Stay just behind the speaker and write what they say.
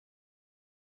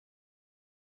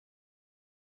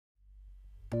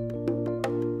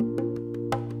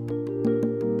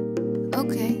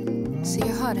So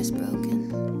your heart is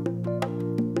broken.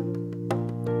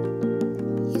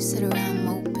 You sit around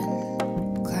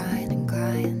moping, crying and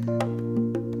crying.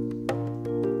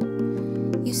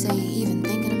 You say you're even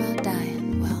thinking about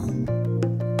dying. Well,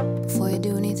 before you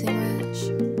do anything rash,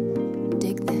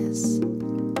 dig this.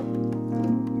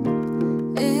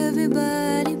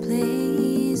 Everybody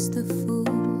plays the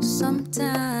fool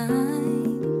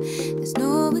sometime. There's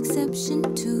no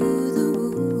exception to the rule.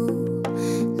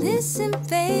 Listen,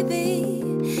 baby,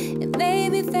 it may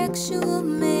be factual,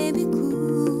 maybe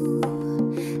cool.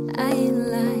 I ain't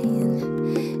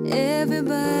lying.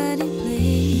 Everybody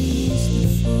plays the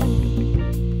fool.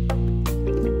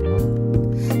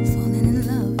 Falling in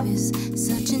love is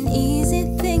such an easy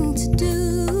thing to do,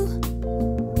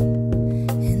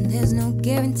 and there's no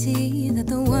guarantee that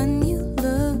the one you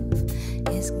love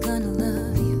is gonna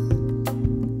love you.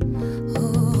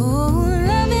 Oh,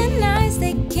 loving eyes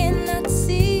they cannot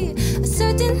see. A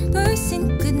certain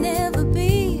person could never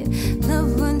be.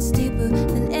 Love runs deeper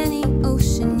than any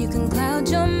ocean. You can cloud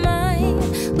your mind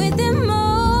with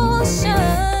emotion.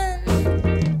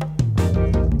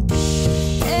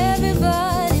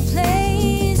 Everybody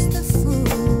plays the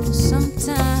fool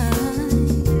sometime.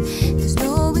 There's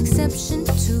no exception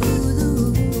to the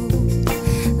rule.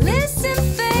 Listen,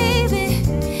 baby,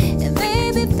 it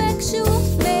may be factual,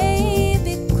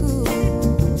 maybe cool,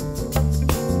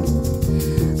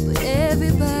 but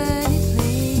everybody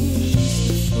plays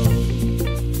the fool.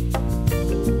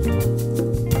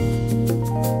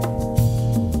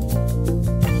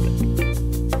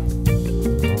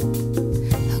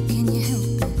 How can you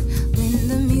help it when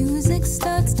the music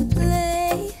starts to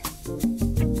play,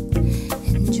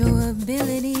 and your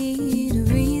ability to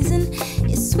reason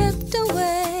is swept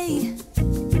away?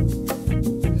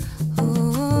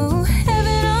 Oh,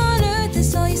 heaven on earth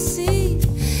is all you see.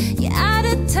 You're out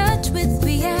of touch with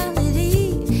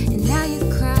reality, and now you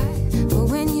cry. But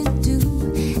when you do,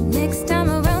 next time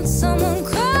around someone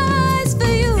cries for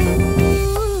you.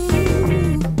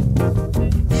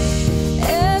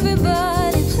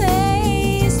 Everybody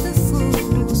plays the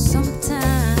fool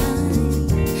sometime.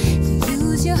 You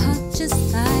use your heart just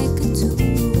like a tool.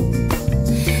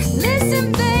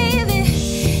 Listen, baby,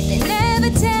 they never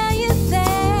tell you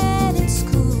that it's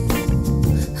cool.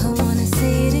 I wanna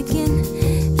say it again.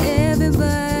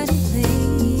 Everybody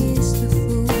plays the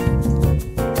fool.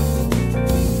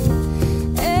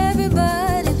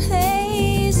 Everybody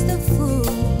plays the fool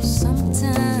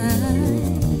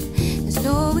sometime. There's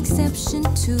no exception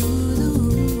to the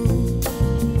rule.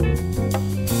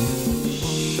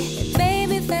 It may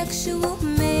be factual,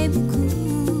 maybe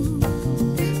cool.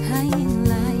 I ain't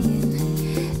lying.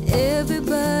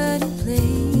 Everybody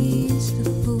plays the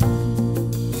fool.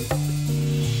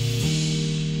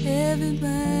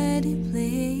 Everybody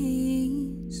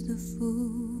plays the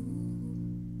fool.